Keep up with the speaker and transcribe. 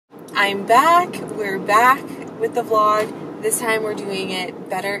I'm back. We're back with the vlog. This time we're doing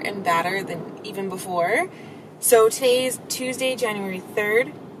it better and badder than even before. So today's Tuesday, January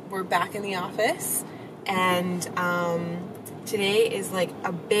 3rd. We're back in the office, and today is like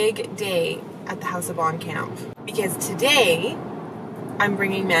a big day at the House of Bohn camp because today I'm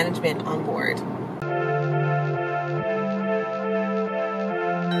bringing management on board.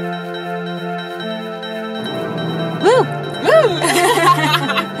 Woo! Woo!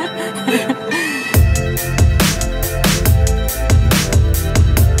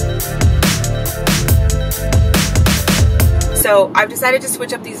 So I've decided to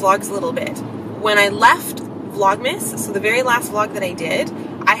switch up these vlogs a little bit. When I left Vlogmas, so the very last vlog that I did,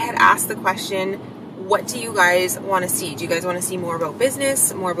 I had asked the question, what do you guys want to see? Do you guys want to see more about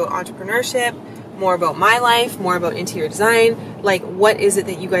business, more about entrepreneurship, more about my life, more about interior design? Like, what is it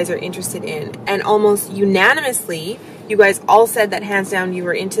that you guys are interested in? And almost unanimously, you guys all said that hands down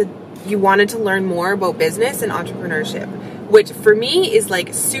you wanted to learn more about business and entrepreneurship, which for me is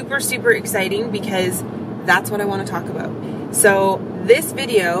like super, super exciting because that's what I want to talk about. So this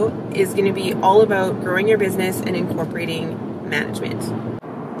video is going to be all about growing your business and incorporating management.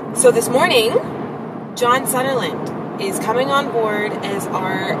 So this morning, John Sutherland is coming on board as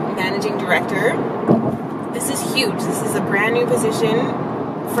our managing director. This is huge. This is a brand new position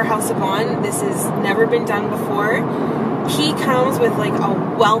for House of Bohn. This has never been done before. He comes with like a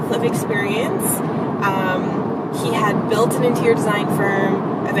wealth of experience. He had built an interior design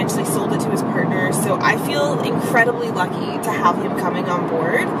firm, eventually sold it to his partner. So I feel incredibly lucky to have him coming on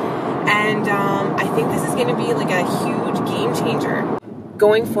board. And I think this is going to be like a huge game changer.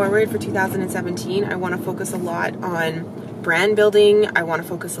 Going forward for 2017, I want to focus a lot on brand building. I want to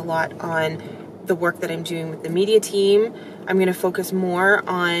focus a lot on the work that I'm doing with the media team. I'm going to focus more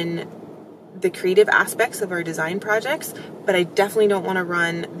on the creative aspects of our design projects, but I definitely don't want to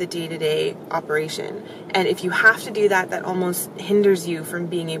run the day-to-day operation. And if you have to do that, that almost hinders you from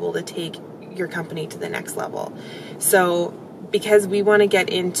being able to take your company to the next level. So because we want to get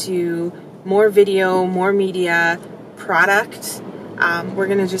into more video, more media, product, I'm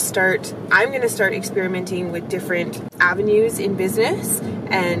going to start experimenting with different avenues in business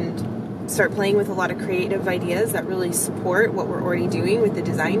and start playing with a lot of creative ideas that really support what we're already doing with the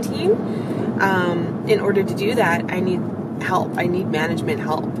design team. In order to do that, I need help. I need management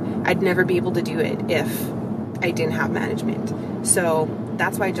help. I'd never be able to do it if I didn't have management. So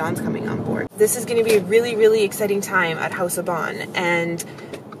that's why John's coming on board. This is going to be a really, really exciting time at House of Bohn, and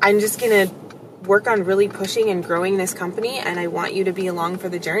I'm just going to work on really pushing and growing this company, and I want you to be along for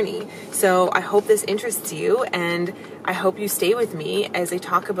the journey. So I hope this interests you, and I hope you stay with me as I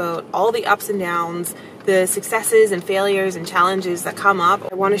talk about all the ups and downs, the successes and failures and challenges that come up.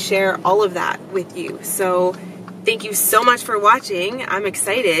 I want to share all of that with you. So thank you so much for watching. I'm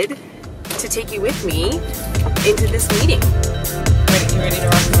excited to take you with me into this meeting. You ready to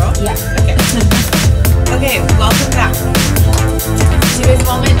rock and roll? Yeah. Okay. Okay, welcome back. So you guys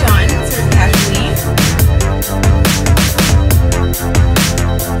all met John sort of casually.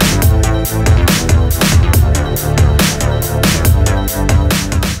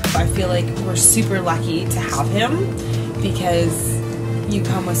 I feel like we're super lucky to have him because you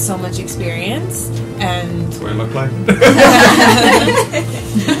come with so much experience and... That's what I look like?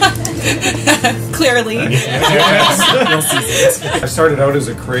 Clearly. I started out as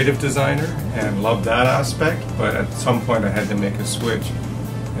a creative designer and loved that aspect, but at some point I had to make a switch.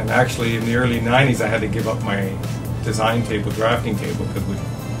 And actually in the early 90s I had to give up my design table, drafting table, because we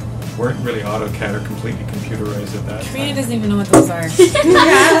weren't really AutoCAD or completely computerized at that time. Karina doesn't even know what those are.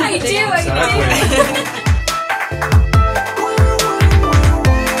 Yeah, I do.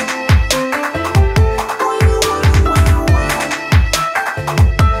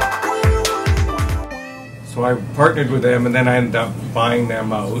 So I partnered with them, and then I ended up buying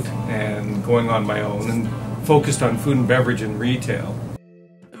them out and going on my own and focused on food and beverage and retail.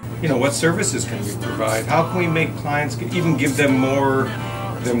 You know, what services can we provide? How can we make clients even give them more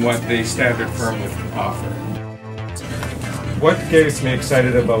than what the standard firm would offer? What gets me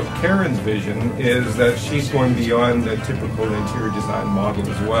excited about Karin's vision is that she's going beyond the typical interior design model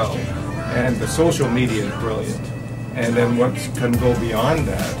as well. And the social media is brilliant. And then what can go beyond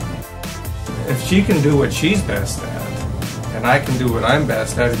that? If she can do what she's best at, and I can do what I'm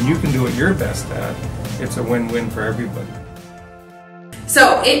best at, and you can do what you're best at, it's a win-win for everybody.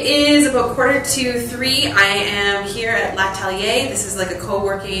 So it is about 2:45. I am here at L'Atelier. This is like a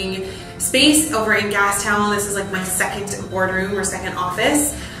co-working space over in Gastown. This is like my second boardroom or second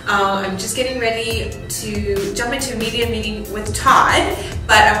office. I'm just getting ready to jump into a media meeting with Todd,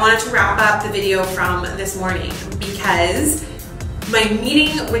 but I wanted to wrap up the video from this morning because My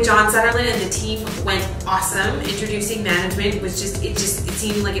meeting with John Sutherland and the team went awesome. Introducing management was it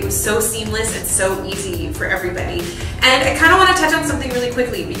seemed like it was so seamless and so easy for everybody. And I kind of want to touch on something really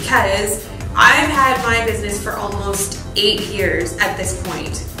quickly because I've had my business for almost 8 years at this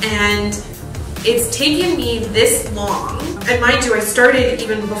point, and it's taken me this long. And mind you, I started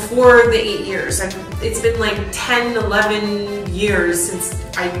even before the 8 years. It's been like 10, 11 years since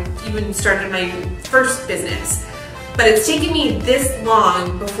I even started my first business. But it's taken me this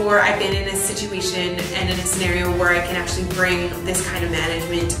long before I've been in a situation and in a scenario where I can actually bring this kind of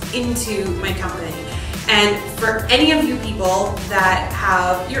management into my company. And for any of you people that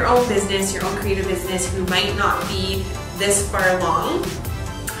have your own business, your own creative business, who might not be this far along,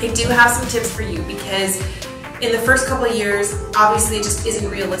 I do have some tips for you, because in the first couple of years, obviously it just isn't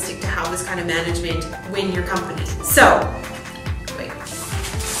realistic to have this kind of management when your company. So, wait.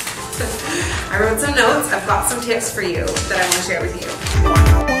 I wrote some notes. I've got some tips for you that I want to share with you.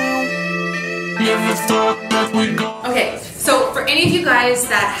 Okay, so for any of you guys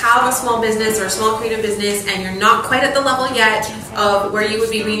that have a small business or a small creative business and you're not quite at the level yet of where you would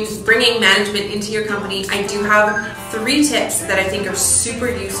be bringing management into your company, I do have 3 tips that I think are super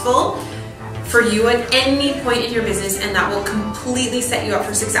useful for you at any point in your business, and that will completely set you up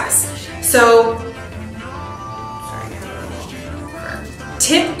for success. So,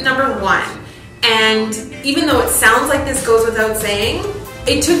 tip number 1, and even though it sounds like this goes without saying,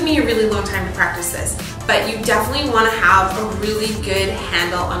 it took me a really long time to practice this, but you definitely want to have a really good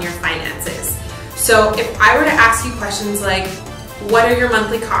handle on your finances. So if I were to ask you questions like, what are your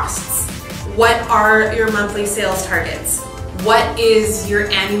monthly costs? What are your monthly sales targets? What is your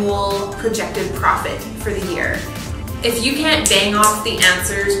annual projected profit for the year? If you can't bang off the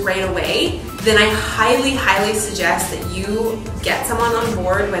answers right away, then I highly, highly suggest that you get someone on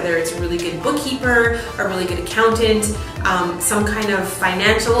board, whether it's a really good bookkeeper, a really good accountant, some kind of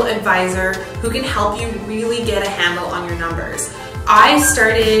financial advisor who can help you really get a handle on your numbers. I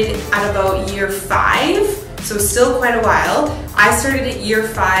started at about year 5, so still quite a while. I started at year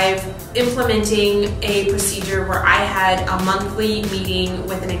 5 implementing a procedure where I had a monthly meeting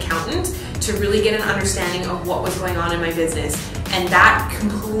with an accountant to really get an understanding of what was going on in my business. And that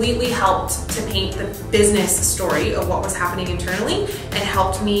completely helped to paint the business story of what was happening internally and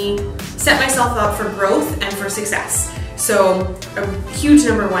helped me set myself up for growth and for success. So a huge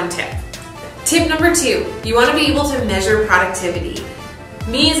number 1 tip. Tip number 2, you want to be able to measure productivity.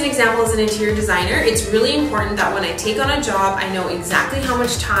 Me as an example, as an interior designer, it's really important that when I take on a job, I know exactly how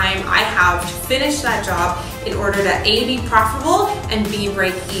much time I have to finish that job in order to A, be profitable, and B,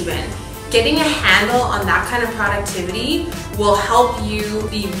 break even. Getting a handle on that kind of productivity will help you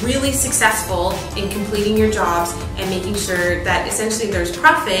be really successful in completing your jobs and making sure that essentially there's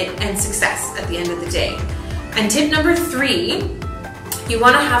profit and success at the end of the day. And tip number 3, you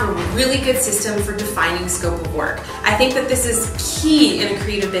want to have a really good system for defining scope of work. I think that this is key in a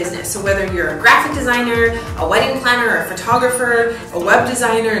creative business. So whether you're a graphic designer, a wedding planner, a photographer, a web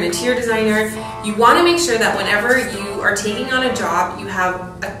designer, an interior designer, you want to make sure that whenever you are taking on a job, you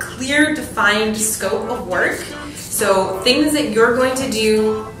have a clear, defined scope of work. So things that you're going to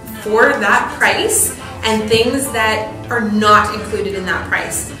do for that price and things that are not included in that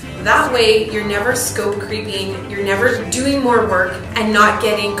price. That way, you're never scope creeping, you're never doing more work and not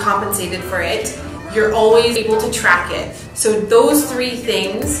getting compensated for it. You're always able to track it. So those 3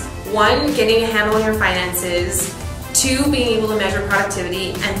 things, 1, getting a handle on your finances, 2, being able to measure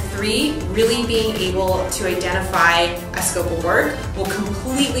productivity, and 3, really being able to identify a scope of work will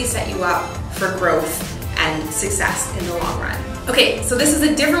completely set you up for growth and success in the long run. Okay, so this is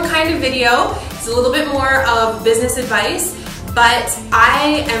a different kind of video. It's a little bit more of business advice. But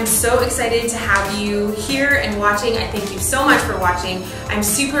I am so excited to have you here and watching. I thank you so much for watching. I'm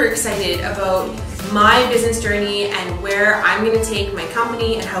super excited about my business journey and where I'm going to take my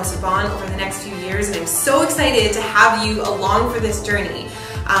company and House of Bohn over the next few years. And I'm so excited to have you along for this journey.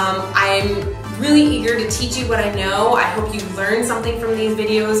 I'm really eager to teach you what I know. I hope you learned something from these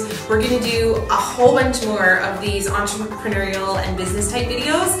videos. We're going to do a whole bunch more of these entrepreneurial and business type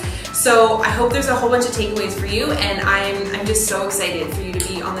videos. So I hope there's a whole bunch of takeaways for you, and I'm just so excited for you to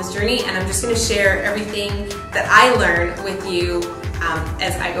be on this journey, and I'm just going to share everything that I learn with you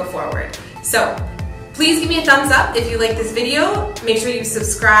as I go forward. So please give me a thumbs up if you like this video. Make sure you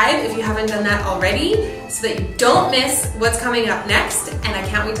subscribe if you haven't done that already so that you don't miss what's coming up next, and I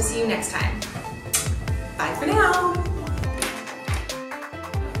can't wait to see you next time. Bye for now.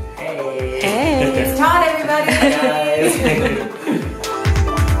 Hey. Hey. It's Todd, everybody. Hi, guys.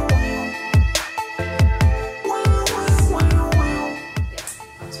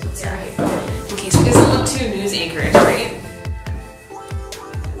 In case it doesn't look too news anchorish, right?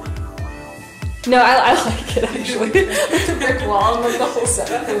 No, I like it actually. Like the brick wall and like the whole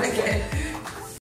setup. Okay.